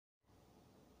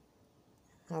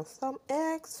have some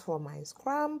eggs for my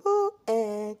scrambled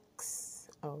eggs.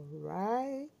 All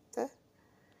right.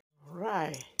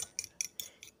 Right.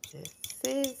 This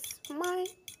is my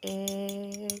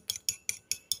egg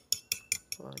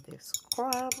for the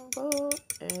scrambled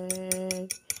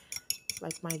egg.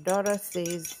 Like my daughter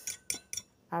says,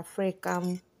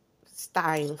 African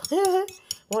style.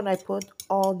 When I put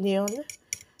onion,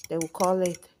 they will call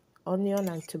it onion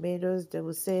and tomatoes. They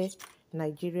will say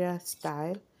Nigeria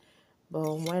style.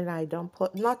 But when I don't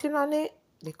put nothing on it,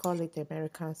 they call it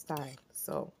American style.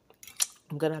 So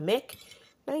I'm gonna make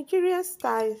Nigerian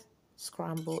style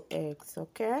scrambled eggs,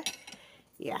 okay?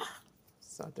 Yeah.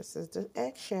 So this is the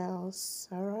eggshells.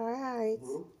 All right.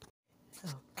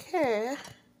 Okay.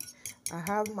 I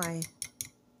have my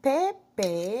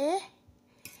pepper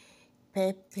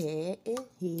in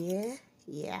here.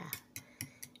 Yeah.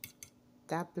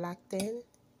 That black thing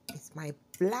is my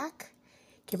black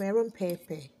Cameroon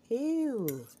pepper.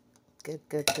 Ew. Good,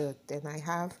 good, good. Then I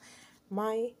have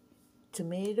my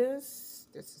tomatoes.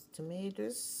 This is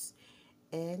tomatoes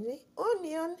and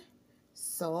onion,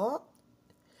 salt.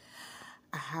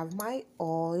 I have my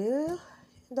oil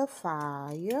in the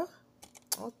fire.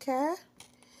 Okay.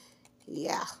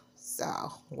 Yeah.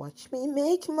 So watch me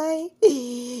make my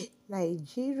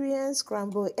Nigerian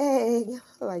scrambled egg,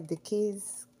 like the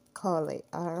kids call it.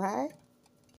 All right.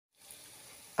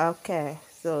 Okay.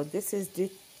 So this is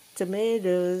the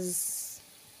tomatoes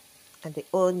and the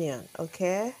onion.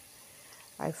 Okay.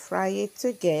 I fry it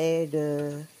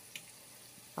together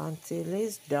until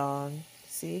it's done.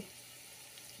 See,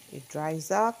 it dries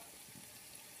up,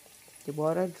 the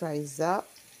water dries up.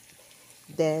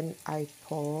 Then I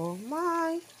pour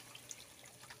my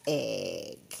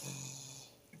egg.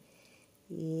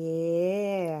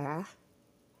 Yeah.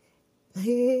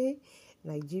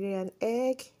 Nigerian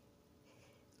egg,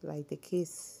 like the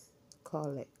kids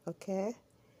call it. Okay.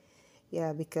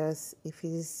 Yeah, because if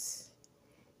it's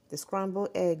the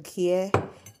scrambled egg here,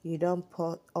 you don't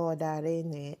put all that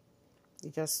in it.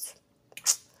 You just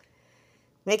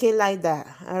make it like that.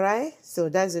 All right. So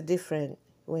that's the difference.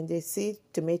 When they see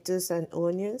tomatoes and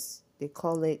onions, they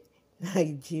call it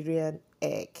Nigerian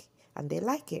egg, and they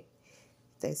like it.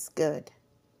 Tastes good.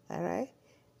 All right.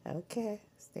 Okay.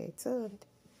 Stay tuned.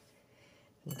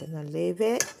 I'm gonna leave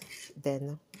it,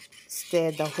 then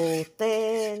stir the whole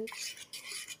thing.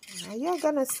 You're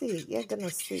gonna see. You're gonna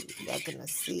see. You're gonna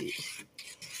see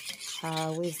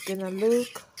how it's gonna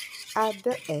look at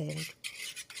the end.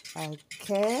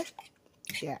 Okay.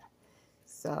 Yeah.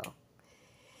 So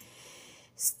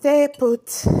stay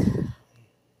put.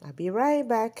 I'll be right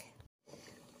back.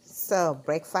 So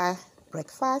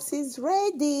breakfast is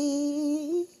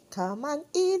ready. Come and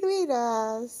eat with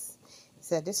us.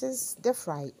 So this is the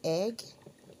fried egg.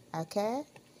 Okay,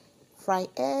 fried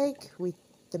egg with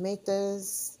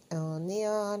tomatoes,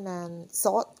 onion, and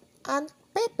salt and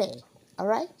pepper. All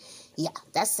right. Yeah,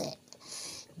 that's it.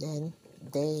 Then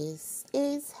this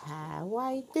is how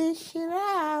I dish it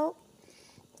out.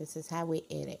 This is how we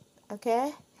eat it.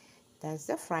 Okay. That's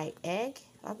the fried egg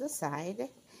on the side.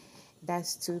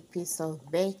 That's 2 pieces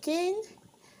of bacon,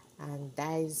 and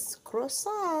that is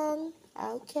croissant.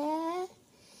 Okay.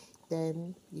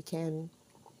 Then you can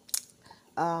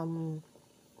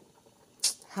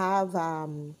have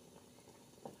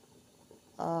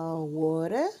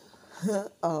water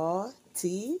or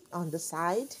tea on the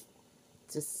side.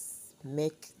 Just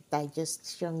make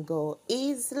digestion go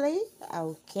easily.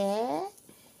 Okay.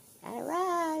 All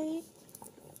right.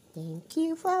 Thank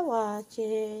you for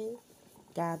watching.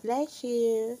 God bless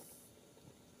you.